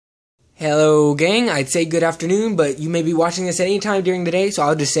Hello, gang. I'd say good afternoon, but you may be watching this at any time during the day, so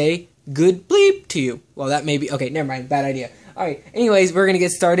I'll just say good bleep to you. Well, that may be... Okay, never mind. Bad idea. Alright, anyways, we're going to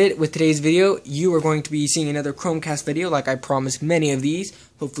get started with today's video. You are going to be seeing another Chromecast video, like I promised many of these.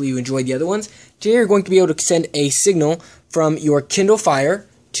 Hopefully you enjoyed the other ones. Today you're going to be able to send a signal from your Kindle Fire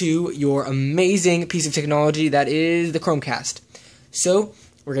to your amazing piece of technology that is the Chromecast. So,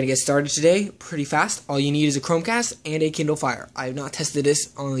 we're going to get started today pretty fast. All you need is a Chromecast and a Kindle Fire. I have not tested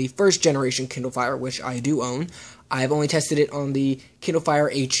this on the first generation Kindle Fire, which I do own. I have only tested it on the Kindle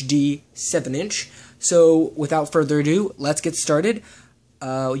Fire HD 7-inch. So, without further ado, let's get started.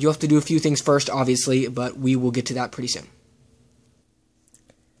 You'll have to do a few things first, obviously, but we will get to that pretty soon.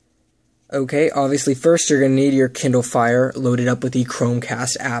 Okay, obviously, first you're going to need your Kindle Fire loaded up with the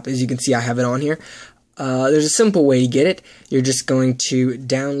Chromecast app. As you can see, I have it on here. There's a simple way to get it. You're just going to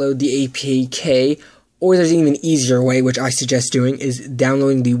download the APK, or there's an even easier way, which I suggest doing, is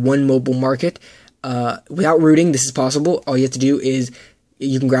downloading the One Mobile Market. Without rooting, this is possible. All you have to do is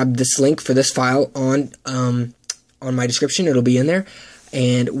you can grab this link for this file on my description. It'll be in there.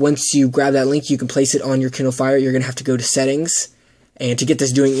 And once you grab that link, you can place it on your Kindle Fire. You're going to have to go to Settings. And to get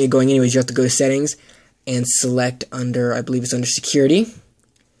this going anyways, you have to go to Settings and select under, I believe it's under Security.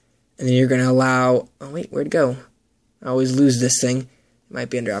 And then you're going to allow, oh wait, where'd it go? I always lose this thing. It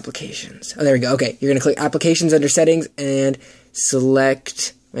might be under Applications. Oh, there we go. Okay, you're going to click Applications under Settings and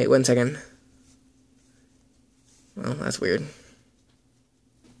select, wait 1 second. Well, that's weird.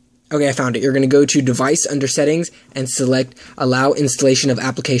 Okay, I found it. You're going to go to Device under Settings and select Allow Installation of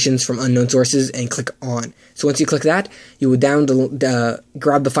Applications from Unknown Sources and click On. So once you click that, you will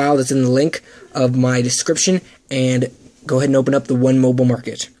grab the file that's in the link of my description and go ahead and open up the One Mobile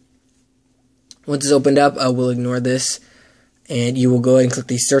Market. Once it's opened up, we'll ignore this, and you will go ahead and click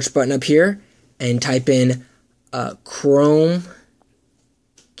the search button up here and type in Chromecast.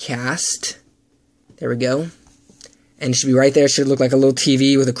 There we go. And it should be right there. It should look like a little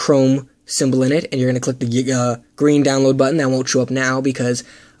TV with a Chrome symbol in it, and you're going to click the green download button. That won't show up now because,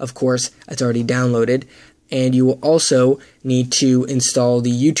 of course, it's already downloaded. And you will also need to install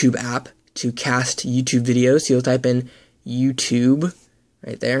the YouTube app to cast YouTube videos. So you'll type in YouTube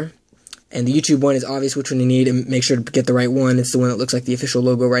right there. And the YouTube one is obvious which one you need, and make sure to get the right one. It's the one that looks like the official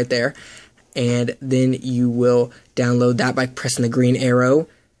logo right there. And then you will download that by pressing the green arrow.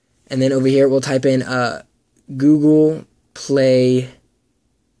 And then over here, we'll type in Google Play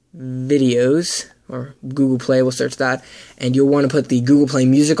Videos, or Google Play, we'll search that. And you'll want to put the Google Play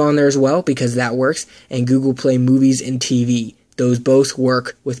Music on there as well, because that works. And Google Play Movies and TV. Those both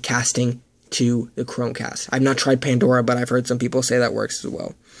work with casting to the Chromecast. I've not tried Pandora, but I've heard some people say that works as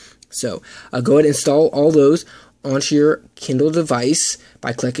well. So, go ahead and install all those onto your Kindle device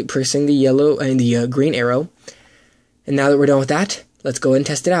by pressing the yellow and the green arrow. And now that we're done with that, let's go ahead and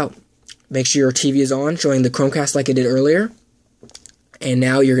test it out. Make sure your TV is on, showing the Chromecast like I did earlier. And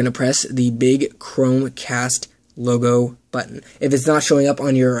now you're going to press the big Chromecast logo button. If it's not showing up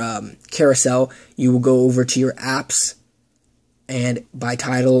on your carousel, you will go over to your apps and by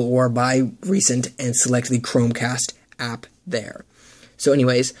title or by recent and select the Chromecast app there. So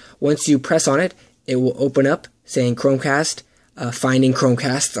anyways, once you press on it, it will open up saying Chromecast, finding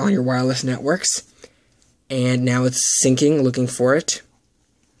Chromecasts on your wireless networks. And now it's syncing, looking for it.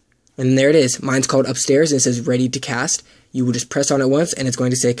 And there it is. Mine's called Upstairs and it says Ready to Cast. You will just press on it once and it's going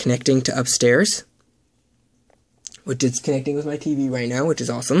to say Connecting to Upstairs, which is connecting with my TV right now, which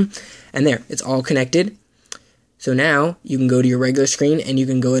is awesome. And there, it's all connected. So now you can go to your regular screen and you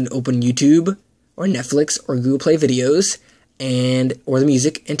can go and open YouTube or Netflix or Google Play Videos or the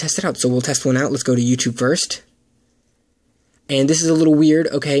music and test it out. So we'll test one out. Let's go to YouTube first. And this is a little weird,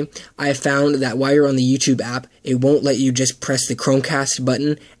 okay? I have found that while you're on the YouTube app, it won't let you just press the Chromecast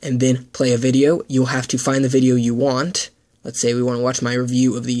button and then play a video. You'll have to find the video you want. Let's say we want to watch my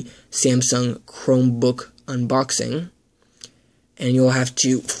review of the Samsung Chromebook unboxing. And you'll have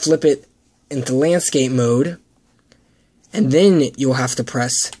to flip it into landscape mode. And then you'll have to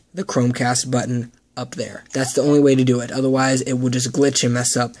press the Chromecast button up there. That's the only way to do it. Otherwise, it will just glitch and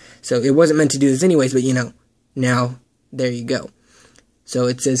mess up. So it wasn't meant to do this anyways, but you know, now there you go. So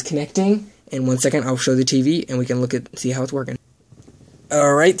it says connecting. In 1 second, I'll show the TV and we can see how it's working.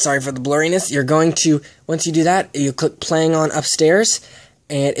 Alright, sorry for the blurriness. You're going to, once you do that, you click playing on Upstairs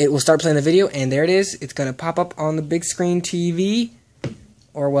and it will start playing the video, and there it is. It's going to pop up on the big screen TV.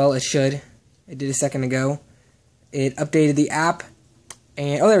 Or well, it should. It did a second ago. It updated the app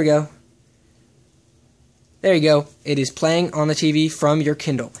and, oh, there we go. There you go. It is playing on the TV from your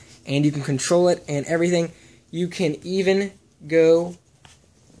Kindle. And you can control it and everything. You can even go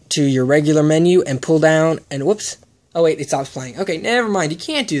to your regular menu and pull down and whoops. Oh wait, it stops playing. Okay, never mind. You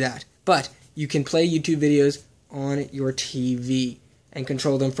can't do that. But you can play YouTube videos on your TV and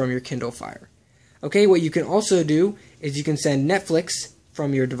control them from your Kindle Fire. Okay, what you can also do is you can send Netflix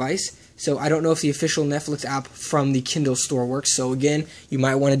from your device. So I don't know if the official Netflix app from the Kindle store works. So again, you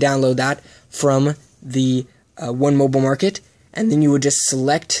might want to download that from the One Mobile Market. And then you would just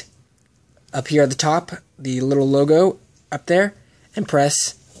select up here at the top, the little logo up there, and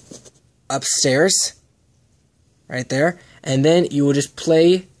press upstairs right there. And then you will just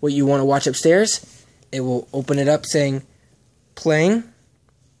play what you want to watch upstairs. It will open it up saying playing.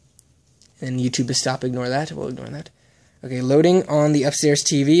 And YouTube is stop, ignore that. We'll ignore that. Okay, loading on the upstairs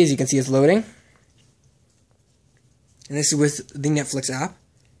TV. As you can see, it's loading. And this is with the Netflix app.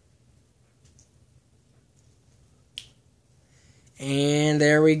 And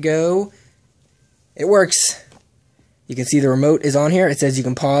there we go. It works. You can see the remote is on here. It says you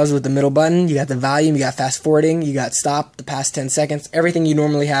can pause with the middle button. You got the volume, you got fast forwarding, you got stop, the past 10 seconds, everything you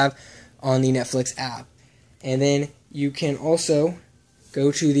normally have on the Netflix app. And then you can also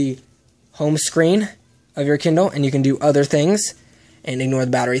go to the home screen of your Kindle and you can do other things and ignore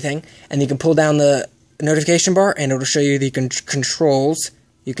the battery thing. And you can pull down the notification bar and it'll show you the controls.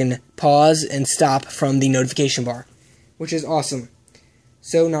 You can pause and stop from the notification bar, which is awesome.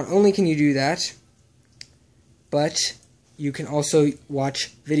 So not only can you do that, but you can also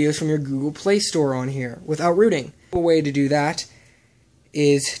watch videos from your Google Play Store on here without rooting. A way to do that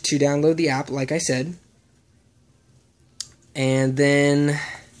is to download the app, like I said, and then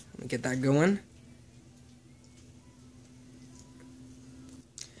let me get that going.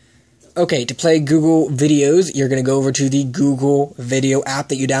 Okay, to play Google videos, you're going to go over to the Google Video app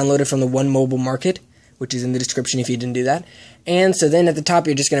that you downloaded from the One Mobile Market, which is in the description if you didn't do that. And so then at the top,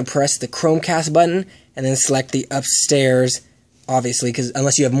 you're just going to press the Chromecast button and then select the upstairs, obviously, because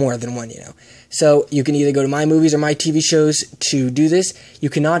unless you have more than one, you know. So you can either go to My Movies or My TV Shows to do this. You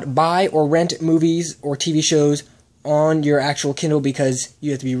cannot buy or rent movies or TV shows on your actual Kindle because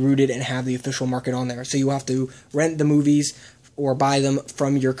you have to be rooted and have the official market on there. So you have to rent the movies or buy them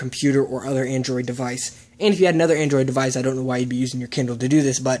from your computer or other Android device. And if you had another Android device, I don't know why you'd be using your Kindle to do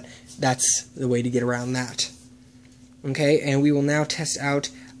this, but that's the way to get around that. Okay, and we will now test out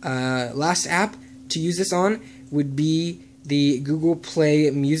last app to use this on would be the Google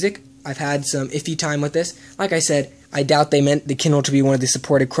Play Music. I've had some iffy time with this. Like I said, I doubt they meant the Kindle to be one of the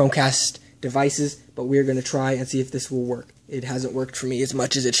supported Chromecast devices, but we're going to try and see if this will work. It hasn't worked for me as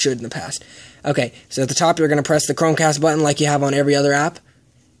much as it should in the past. Okay, so at the top you're going to press the Chromecast button like you have on every other app.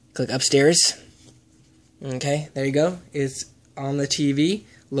 Click upstairs. Okay, there you go. It's on the TV,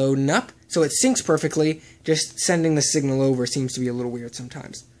 loading up. So it syncs perfectly. Just sending the signal over seems to be a little weird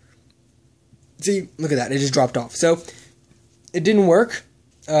sometimes. See, look at that. It just dropped off. So it didn't work,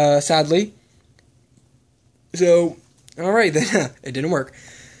 sadly. So, alright then. It didn't work.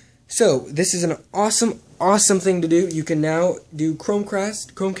 So this is an awesome thing to do. You can now do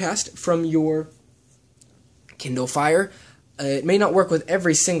Chromecast from your Kindle Fire. It may not work with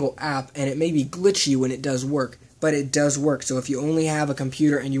every single app, and it may be glitchy when it does work, but it does work. So if you only have a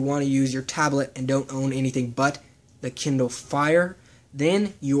computer and you want to use your tablet and don't own anything but the Kindle Fire,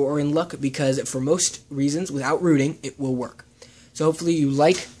 then you are in luck because for most reasons, without rooting, it will work. So hopefully you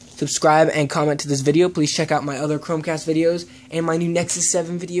like, subscribe, and comment to this video. Please check out my other Chromecast videos and my new Nexus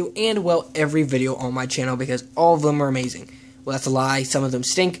 7 video and, well, every video on my channel because all of them are amazing. Well, that's a lie. Some of them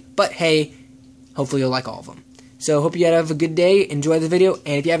stink, but hey, hopefully you'll like all of them. So hope you have a good day, enjoy the video,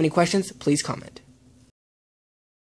 and if you have any questions, please comment.